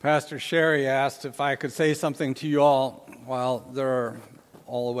Pastor Sherry asked if I could say something to you all while they're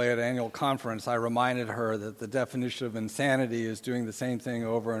all away at annual conference. I reminded her that the definition of insanity is doing the same thing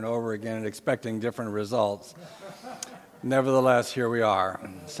over and over again and expecting different results. Nevertheless, here we are.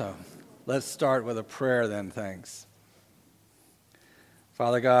 So let's start with a prayer then, thanks.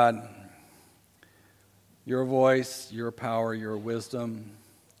 Father God, your voice, your power, your wisdom,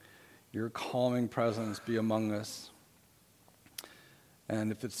 your calming presence be among us. And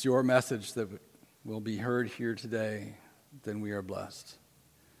if it's your message that will be heard here today, then we are blessed.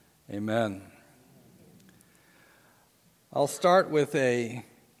 Amen. I'll start with a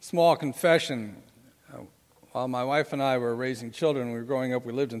small confession. While my wife and I were raising children, when we were growing up,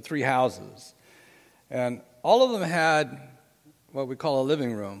 we lived in 3 houses. And all of them had what we call a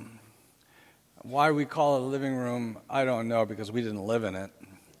living room. Why we call it a living room, I don't know, because we didn't live in it.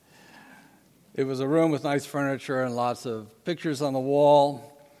 It was a room with nice furniture and lots of pictures on the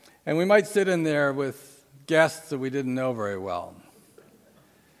wall. And we might sit in there with guests that we didn't know very well.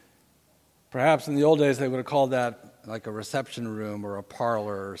 Perhaps in the old days they would have called that like a reception room or a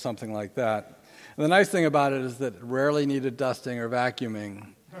parlor or something like that. And the nice thing about it is that it rarely needed dusting or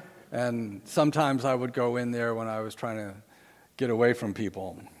vacuuming. And sometimes I would go in there when I was trying to get away from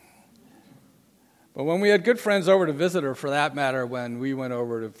people. But when we had good friends over to visit, or for that matter, when we went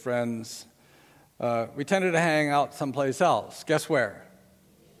over to friends, we tended to hang out someplace else. Guess where?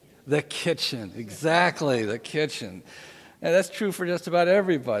 The kitchen. Exactly, the kitchen. And that's true for just about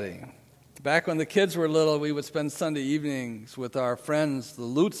everybody. Back when the kids were little, we would spend Sunday evenings with our friends, the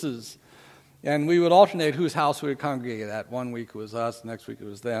Lutzes, and we would alternate whose house we would congregate at. One week it was us, next week it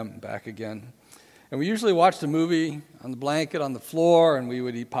was them, back again. And we usually watched a movie on the blanket on the floor, and we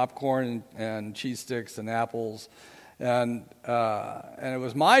would eat popcorn and cheese sticks and apples. And it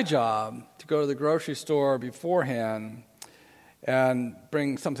was my job to go to the grocery store beforehand and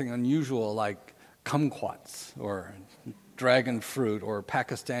bring something unusual like kumquats or dragon fruit or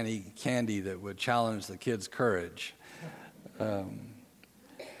Pakistani candy that would challenge the kids' courage.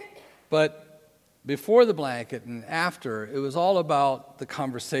 But before the blanket and after, it was all about the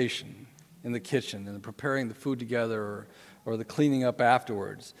conversation in the kitchen and preparing the food together or the cleaning up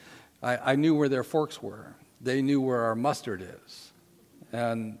afterwards. I knew where their forks were. They knew where our mustard is.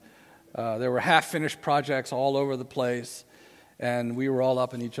 And there were half-finished projects all over the place, and we were all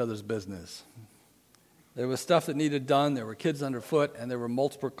up in each other's business. There was stuff that needed done, there were kids underfoot, and there were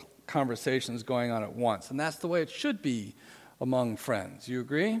multiple conversations going on at once. And that's the way it should be among friends. You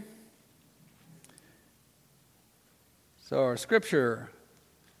agree? So our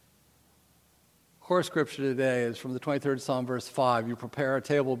core scripture today is from the 23rd Psalm, verse 5. You prepare a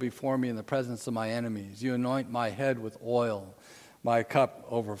table before me in the presence of my enemies. You anoint my head with oil. My cup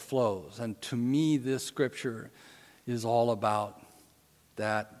overflows. And to me, this scripture is all about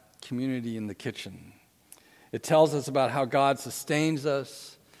that community in the kitchen. It tells us about how God sustains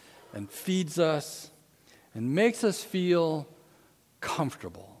us and feeds us and makes us feel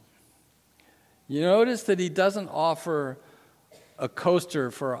comfortable. You notice that he doesn't offer a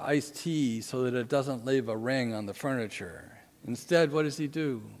coaster for iced tea so that it doesn't leave a ring on the furniture. Instead, what does he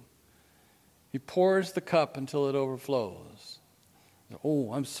do? He pours the cup until it overflows.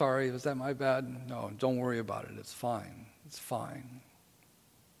 Oh, I'm sorry, was that my bad? No, don't worry about it, it's fine. It's fine.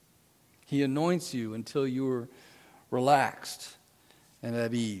 He anoints you until you're relaxed and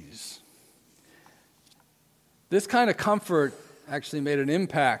at ease. This kind of comfort actually made an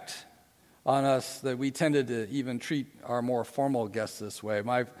impact on us that we tended to even treat our more formal guests this way.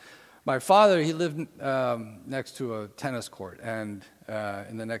 My father, he lived next to a tennis court and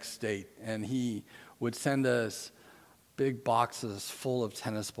in the next state, and he would send us big boxes full of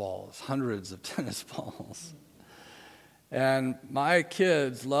tennis balls, hundreds of tennis balls. And my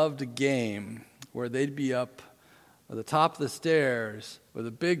kids loved a game where they'd be up at the top of the stairs with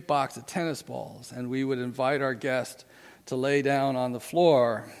a big box of tennis balls, and we would invite our guests to lay down on the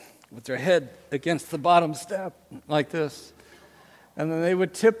floor with their head against the bottom step like this. And then they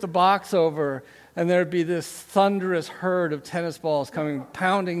would tip the box over, and there'd be this thunderous herd of tennis balls coming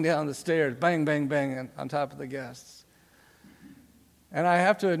pounding down the stairs, bang, bang, bang, on top of the guests. And I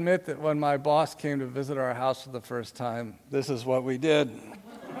have to admit that when my boss came to visit our house for the first time, this is what we did.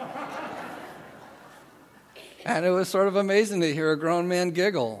 And it was sort of amazing to hear a grown man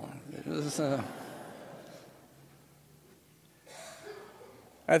giggle. It was...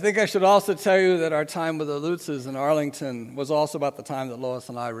 I think I should also tell you that our time with the Lutzes in Arlington was also about the time that Lois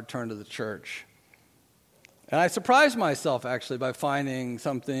and I returned to the church. And I surprised myself, actually, by finding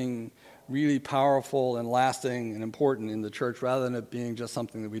something really powerful and lasting and important in the church rather than it being just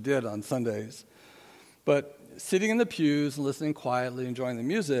something that we did on Sundays. But sitting in the pews and listening quietly, enjoying the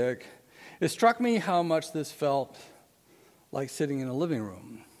music, it struck me how much this felt like sitting in a living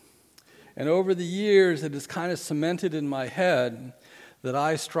room. And over the years, it has kind of cemented in my head that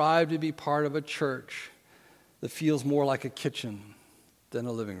I strive to be part of a church that feels more like a kitchen than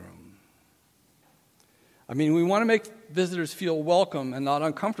a living room. I mean, we want to make visitors feel welcome and not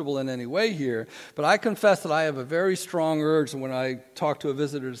uncomfortable in any way here, but I confess that I have a very strong urge when I talk to a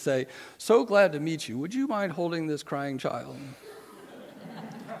visitor to say, "So glad to meet you. Would you mind holding this crying child?"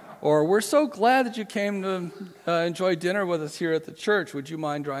 Or, "We're so glad that you came to enjoy dinner with us here at the church. Would you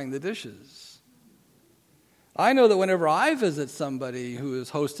mind drying the dishes?" I know that whenever I visit somebody who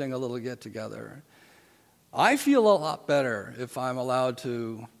is hosting a little get-together, I feel a lot better if I'm allowed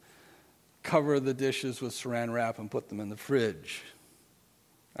to cover the dishes with saran wrap and put them in the fridge.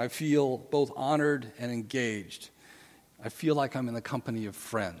 I feel both honored and engaged. I feel like I'm in the company of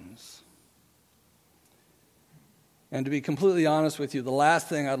friends. And to be completely honest with you, the last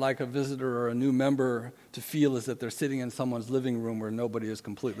thing I'd like a visitor or a new member to feel is that they're sitting in someone's living room where nobody is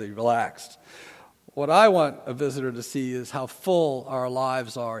completely relaxed. What I want a visitor to see is how full our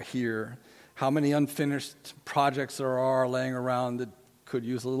lives are here, how many unfinished projects there are laying around that could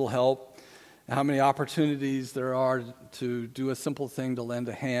use a little help, and how many opportunities there are to do a simple thing to lend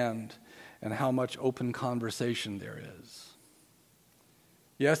a hand, and how much open conversation there is.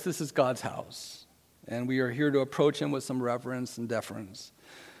 Yes, this is God's house, and we are here to approach him with some reverence and deference.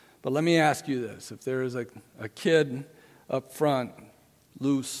 But let me ask you this. If there is a kid up front,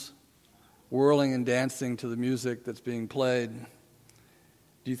 loose, whirling and dancing to the music that's being played,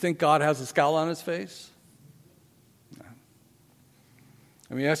 do you think God has a scowl on his face? No.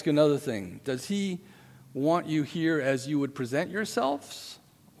 Let me ask you another thing. Does he want you here as you would present yourselves,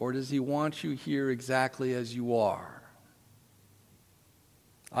 or does he want you here exactly as you are?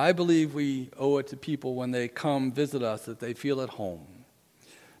 I believe we owe it to people when they come visit us that they feel at home.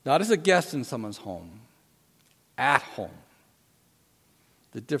 Not as a guest in someone's home, at home.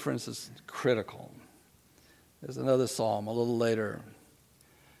 The difference is critical. There's another psalm a little later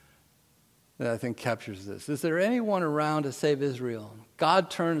that I think captures this. Is there anyone around to save Israel? God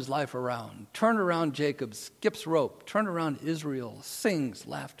turns life around. Turn around Jacob, skips rope. Turn around Israel, sings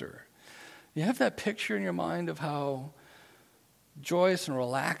laughter. You have that picture in your mind of how joyous and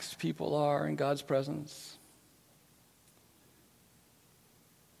relaxed people are in God's presence?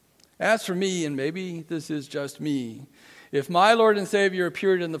 As for me, and maybe this is just me, if my Lord and Savior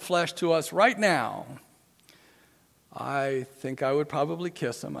appeared in the flesh to us right now, I think I would probably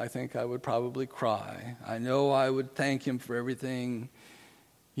kiss him. I think I would probably cry. I know I would thank him for everything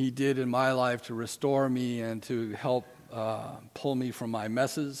he did in my life to restore me and to help pull me from my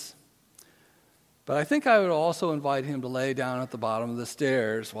messes. But I think I would also invite him to lay down at the bottom of the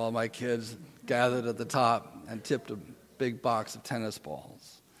stairs while my kids gathered at the top and tipped a big box of tennis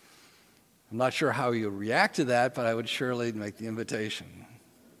balls. I'm not sure how he would react to that, but I would surely make the invitation.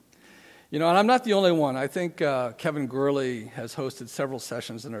 You know, and I'm not the only one. I think Kevin Gurley has hosted several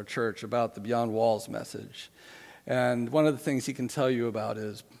sessions in our church about the Beyond Walls message. And one of the things he can tell you about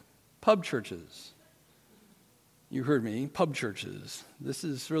is pub churches. You heard me, pub churches. This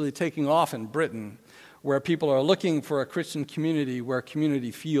is really taking off in Britain, where people are looking for a Christian community where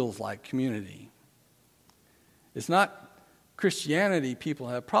community feels like community. It's not Christianity people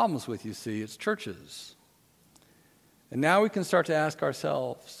have problems with, you see, it's churches. And now we can start to ask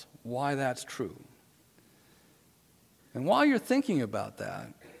ourselves why that's true. And while you're thinking about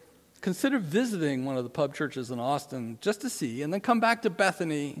that, consider visiting one of the pub churches in Austin just to see, and then come back to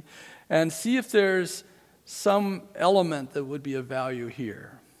Bethany and see if there's some element that would be of value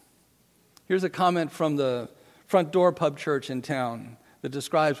here. Here's a comment from the Front Door Pub Church in town that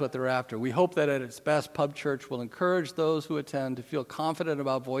describes what they're after. We hope that at its best, Pub Church will encourage those who attend to feel confident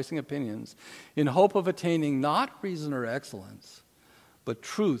about voicing opinions in hope of attaining not reason or excellence, but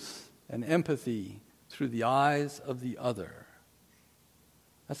truth and empathy through the eyes of the other.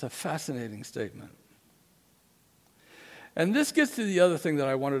 That's a fascinating statement. And this gets to the other thing that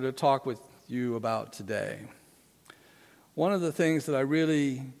I wanted to talk with you about today. One of the things that I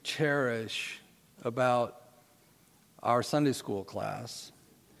really cherish about our Sunday school class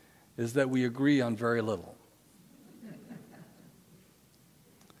is that we agree on very little.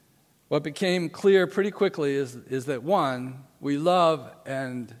 What became clear pretty quickly is that, one, we love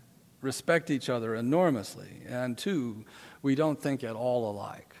and respect each other enormously, and two, we don't think at all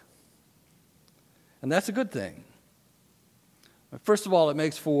alike. And that's a good thing. First of all, it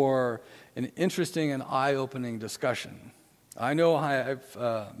makes for an interesting and eye-opening discussion. I know I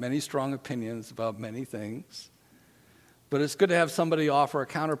have many strong opinions about many things, but it's good to have somebody offer a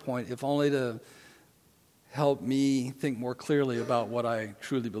counterpoint, if only to help me think more clearly about what I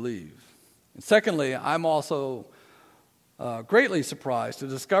truly believe. And secondly, I'm also greatly surprised to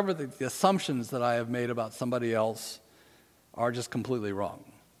discover that the assumptions that I have made about somebody else are just completely wrong.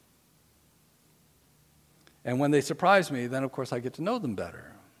 And when they surprise me, then of course I get to know them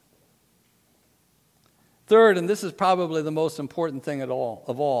better. Third, and this is probably the most important thing of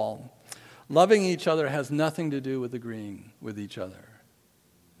all, loving each other has nothing to do with agreeing with each other.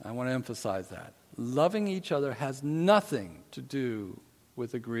 I want to emphasize that. Loving each other has nothing to do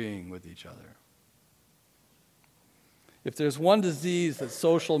with agreeing with each other. If there's one disease that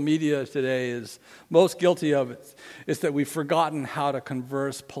social media today is most guilty of, it's that we've forgotten how to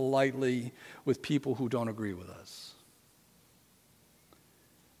converse politely with people who don't agree with us.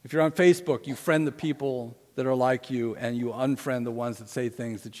 If you're on Facebook, you friend the people that are like you, and you unfriend the ones that say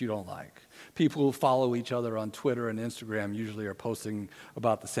things that you don't like. People who follow each other on Twitter and Instagram usually are posting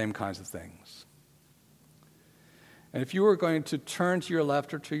about the same kinds of things. And if you were going to turn to your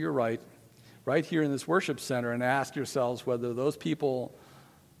left or to your right here in this worship center, and ask yourselves whether those people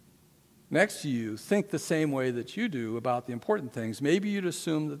next to you think the same way that you do about the important things, maybe you'd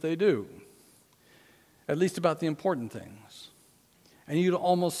assume that they do, at least about the important things. And you'd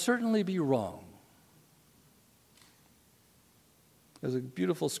almost certainly be wrong. There's a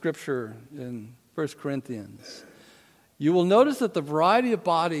beautiful scripture in 1 Corinthians. You will notice that the variety of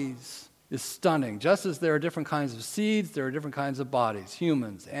bodies is stunning. Just as there are different kinds of seeds, there are different kinds of bodies,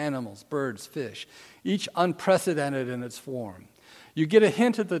 humans, animals, birds, fish, each unprecedented in its form. You get a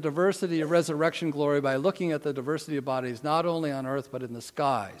hint at the diversity of resurrection glory by looking at the diversity of bodies not only on earth but in the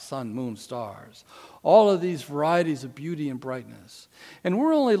sky, sun, moon, stars. All of these varieties of beauty and brightness. And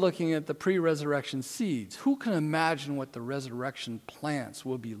we're only looking at the pre-resurrection seeds. Who can imagine what the resurrection plants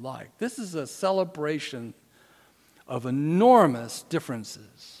will be like? This is a celebration of enormous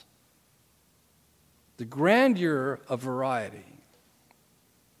differences. The grandeur of variety.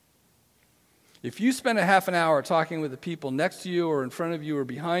 If you spend a half an hour talking with the people next to you or in front of you or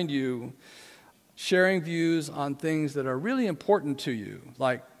behind you, sharing views on things that are really important to you,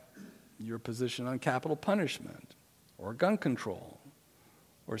 like your position on capital punishment or gun control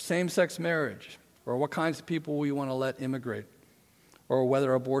or same-sex marriage or what kinds of people we want to let immigrate or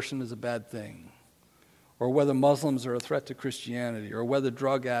whether abortion is a bad thing or whether Muslims are a threat to Christianity or whether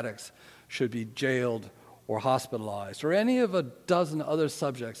drug addicts should be jailed or hospitalized, or any of a dozen other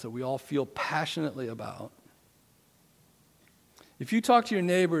subjects that we all feel passionately about. If you talk to your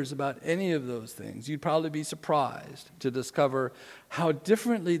neighbors about any of those things, you'd probably be surprised to discover how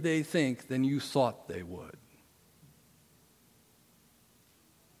differently they think than you thought they would.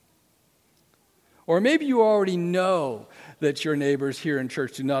 Or maybe you already know that your neighbors here in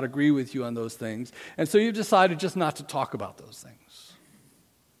church do not agree with you on those things, and so you've decided just not to talk about those things.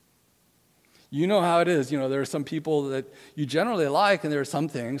 You know how it is. There are some people that you generally like, and there are some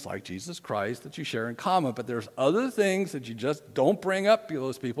things, like Jesus Christ, that you share in common, but there's other things that you just don't bring up to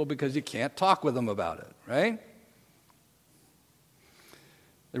those people because you can't talk with them about it, right?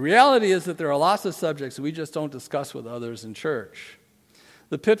 The reality is that there are lots of subjects that we just don't discuss with others in church.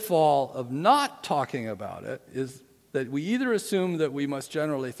 The pitfall of not talking about it is that we either assume that we must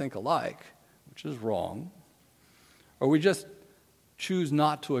generally think alike, which is wrong, or we just choose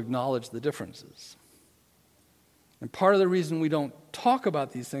not to acknowledge the differences. And part of the reason we don't talk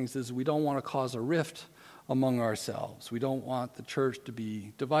about these things is we don't want to cause a rift among ourselves. We don't want the church to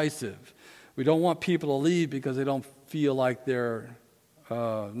be divisive. We don't want people to leave because they don't feel like they're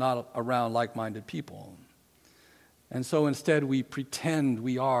not around like-minded people. And so instead we pretend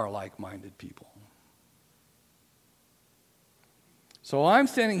we are like-minded people. So I'm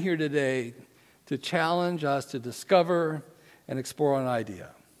standing here today to challenge us to discover and explore an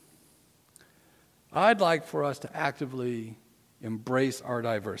idea. I'd like for us to actively embrace our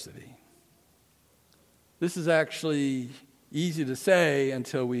diversity. This is actually easy to say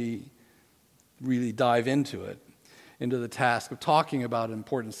until we really dive into the task of talking about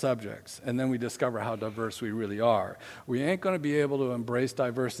important subjects, and then we discover how diverse we really are. We ain't going to be able to embrace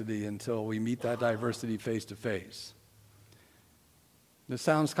diversity until we meet that diversity face to face. This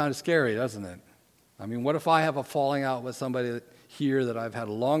sounds kind of scary, doesn't it? I mean, what if I have a falling out with somebody here that I've had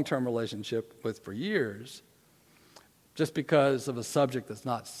a long-term relationship with for years just because of a subject that's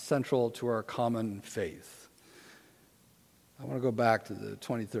not central to our common faith? I want to go back to the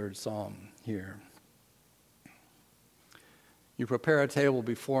 23rd Psalm here. You prepare a table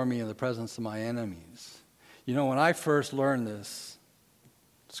before me in the presence of my enemies. When I first learned this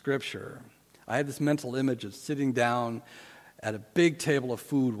scripture, I had this mental image of sitting down at a big table of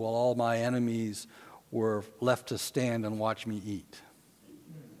food while all my enemies were left to stand and watch me eat.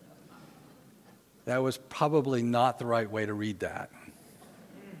 that was probably not the right way to read that.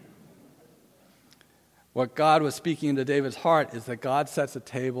 What God was speaking into David's heart is that God sets a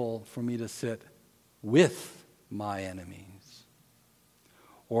table for me to sit with my enemies.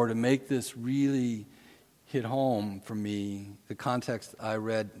 Or to make this really hit home for me, the context I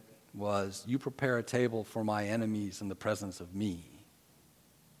read was, you prepare a table for my enemies in the presence of me.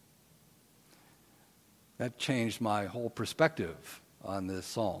 That changed my whole perspective on this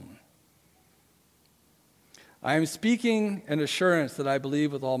psalm. I am speaking an assurance that I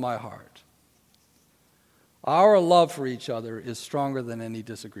believe with all my heart. Our love for each other is stronger than any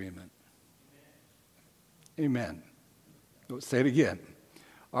disagreement. Amen. Let's say it again.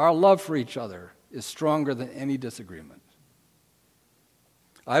 Our love for each other is stronger than any disagreement.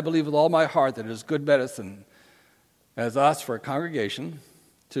 I believe with all my heart that it is good medicine as us for a congregation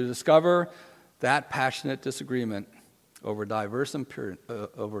to discover that passionate disagreement over diverse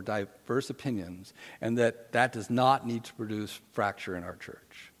opinions, and that does not need to produce fracture in our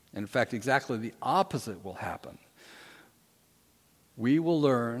church. In fact, exactly the opposite will happen. We will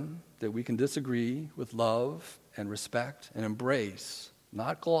learn that we can disagree with love and respect and embrace,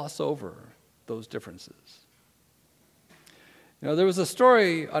 not gloss over, those differences. You know, there was a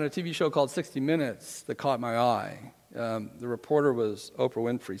story on a TV show called 60 Minutes that caught my eye. The reporter was Oprah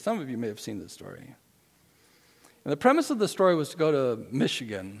Winfrey. Some of you may have seen this story. And the premise of the story was to go to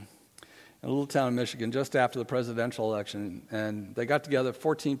Michigan, a little town in Michigan, just after the presidential election. And they got together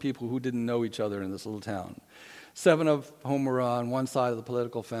 14 people who didn't know each other in this little town. 7 of whom were on one side of the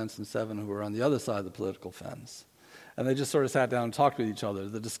political fence and 7 who were on the other side of the political fence. And they just sort of sat down and talked with each other.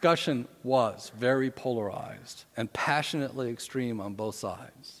 The discussion was very polarized and passionately extreme on both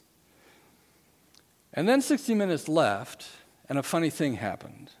sides. And then 60 Minutes left, and a funny thing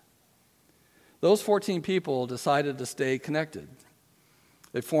happened. Those 14 people decided to stay connected.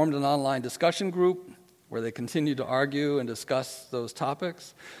 They formed an online discussion group where they continued to argue and discuss those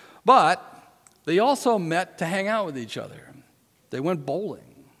topics. But they also met to hang out with each other. They went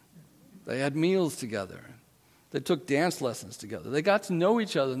bowling. They had meals together. They took dance lessons together. They got to know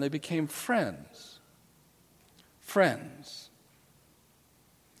each other and they became friends. Friends.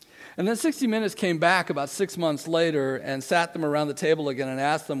 And then 60 Minutes came back about 6 months later and sat them around the table again and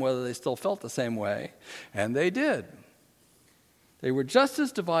asked them whether they still felt the same way. And they did. They were just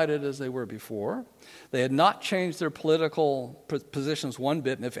as divided as they were before. They had not changed their political positions one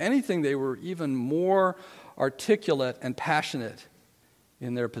bit. And if anything, they were even more articulate and passionate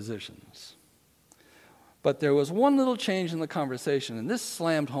in their positions. But there was one little change in the conversation, and this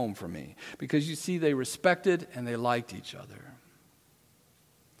slammed home for me, because you see, they respected and they liked each other.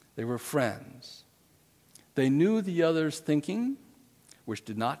 They were friends. They knew the other's thinking, which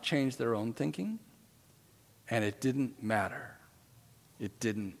did not change their own thinking, and it didn't matter. It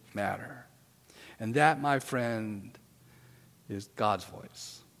didn't matter. And that, my friend, is God's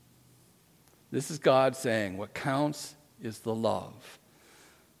voice. This is God saying, what counts is the love.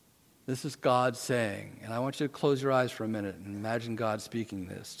 This is God saying, and I want you to close your eyes for a minute and imagine God speaking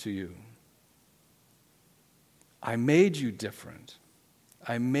this to you. I made you different.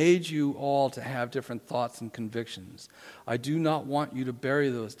 I made you all to have different thoughts and convictions. I do not want you to bury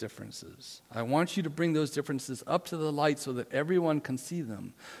those differences. I want you to bring those differences up to the light so that everyone can see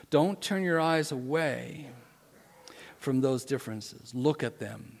them. Don't turn your eyes away from those differences. Look at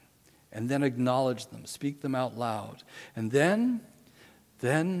them and then acknowledge them. Speak them out loud. And then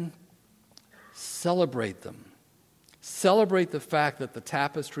celebrate them. Celebrate the fact that the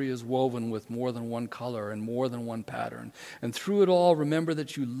tapestry is woven with more than one color and more than one pattern. And through it all, remember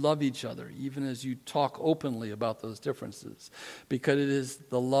that you love each other, even as you talk openly about those differences. Because it is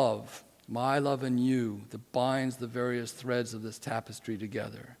the love, my love and you, that binds the various threads of this tapestry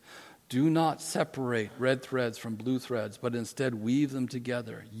together. Do not separate red threads from blue threads, but instead weave them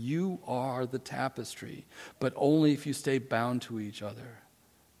together. You are the tapestry, but only if you stay bound to each other.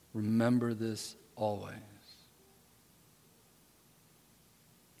 Remember this always.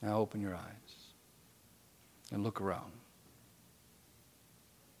 Now open your eyes and look around.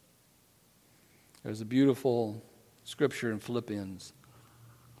 There's a beautiful scripture in Philippians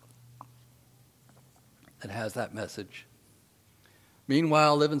that has that message.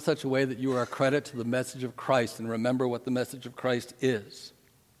 Meanwhile, live in such a way that you are a credit to the message of Christ, and remember what the message of Christ is.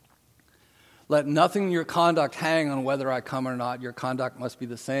 Let nothing in your conduct hang on whether I come or not. Your conduct must be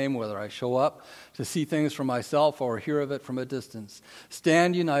the same whether I show up to see things for myself or hear of it from a distance.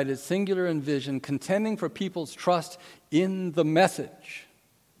 Stand united, singular in vision, contending for people's trust in the message,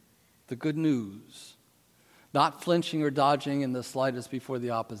 the good news, not flinching or dodging in the slightest before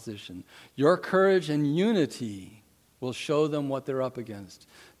the opposition. Your courage and unity will show them what they're up against.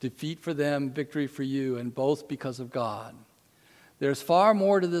 Defeat for them, victory for you, and both because of God. There's far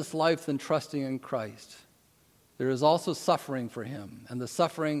more to this life than trusting in Christ. There is also suffering for him, and the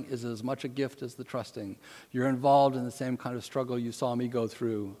suffering is as much a gift as the trusting. You're involved in the same kind of struggle you saw me go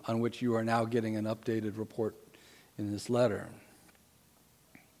through, on which you are now getting an updated report in this letter.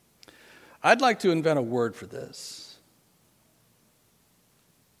 I'd like to invent a word for this,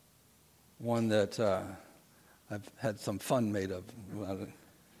 one that I've had some fun made of.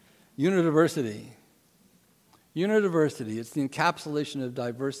 Unidiversity. Unidiversity, it's the encapsulation of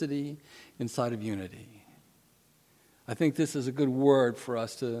diversity inside of unity. I think this is a good word for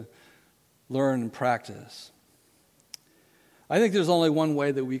us to learn and practice. I think there's only one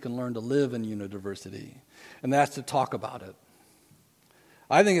way that we can learn to live in unidiversity, and that's to talk about it.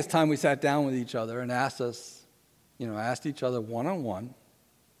 I think it's time we sat down with each other and asked each other one-on-one,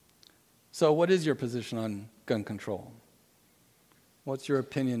 so what is your position on gun control? What's your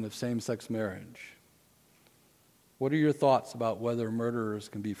opinion of same-sex marriage? What are your thoughts about whether murderers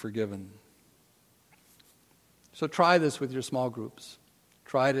can be forgiven? So try this with your small groups.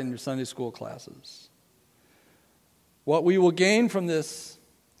 Try it in your Sunday school classes. What we will gain from this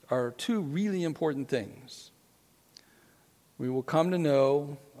are two really important things. We will come to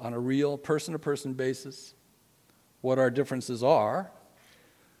know on a real person-to-person basis what our differences are,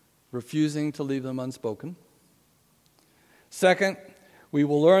 refusing to leave them unspoken. Second, we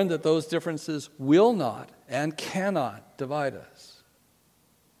will learn that those differences will not and cannot divide us,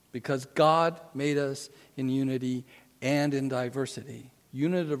 because God made us in unity and in diversity.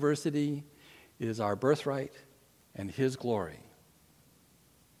 Unidiversity is our birthright and his glory.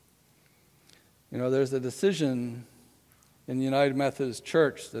 There's a decision in the United Methodist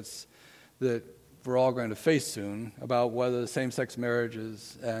Church that we're all going to face soon about whether same-sex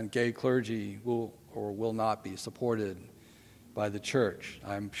marriages and gay clergy will or will not be supported by the church.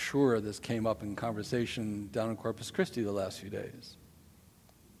 I'm sure this came up in conversation down in Corpus Christi the last few days.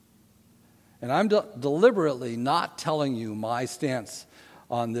 And I'm deliberately not telling you my stance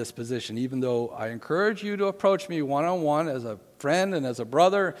on this position, even though I encourage you to approach me one-on-one as a friend and as a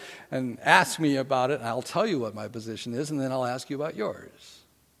brother and ask me about it, and I'll tell you what my position is, and then I'll ask you about yours.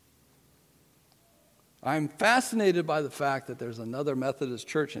 I'm fascinated by the fact that there's another Methodist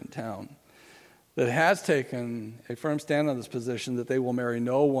church in town that has taken a firm stand on this position that they will marry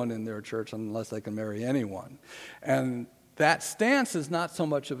no one in their church unless they can marry anyone. And that stance is not so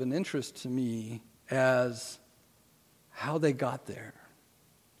much of an interest to me as how they got there.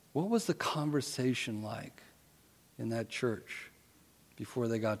 What was the conversation like in that church before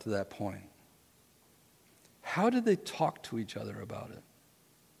they got to that point? How did they talk to each other about it?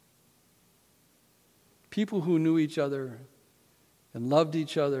 People who knew each other and loved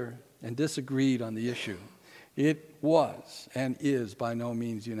each other and disagreed on the issue. It was and is by no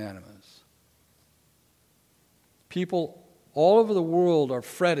means unanimous. People all over the world are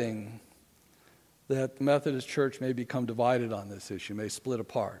fretting that the Methodist Church may become divided on this issue, may split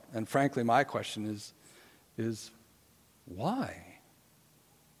apart. And frankly, my question is why?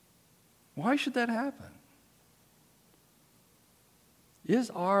 Why should that happen? Is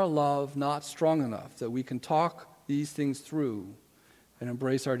our love not strong enough that we can talk these things through and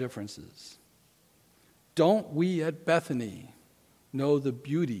embrace our differences? Don't we at Bethany know the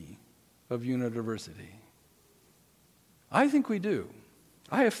beauty of unidiversity? I think we do.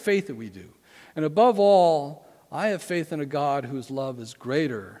 I have faith that we do. And above all, I have faith in a God whose love is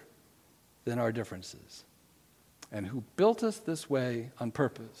greater than our differences and who built us this way on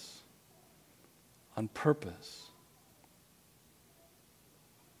purpose. On purpose.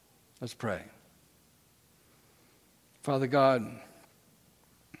 Let's pray. Father God,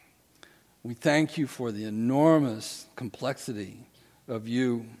 we thank you for the enormous complexity of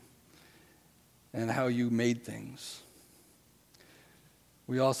you and how you made things.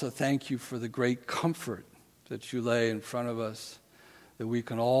 We also thank you for the great comfort that you lay in front of us, that we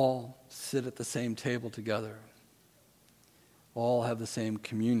can all sit at the same table together, all have the same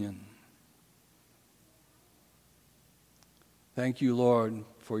communion. Thank you, Lord,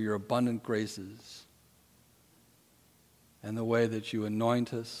 for your abundant graces and the way that you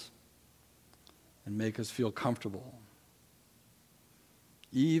anoint us and make us feel comfortable,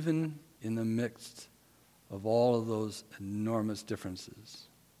 even in the midst of all of those enormous differences.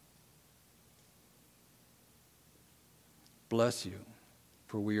 Bless you,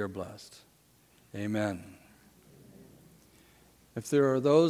 for we are blessed. Amen. If there are those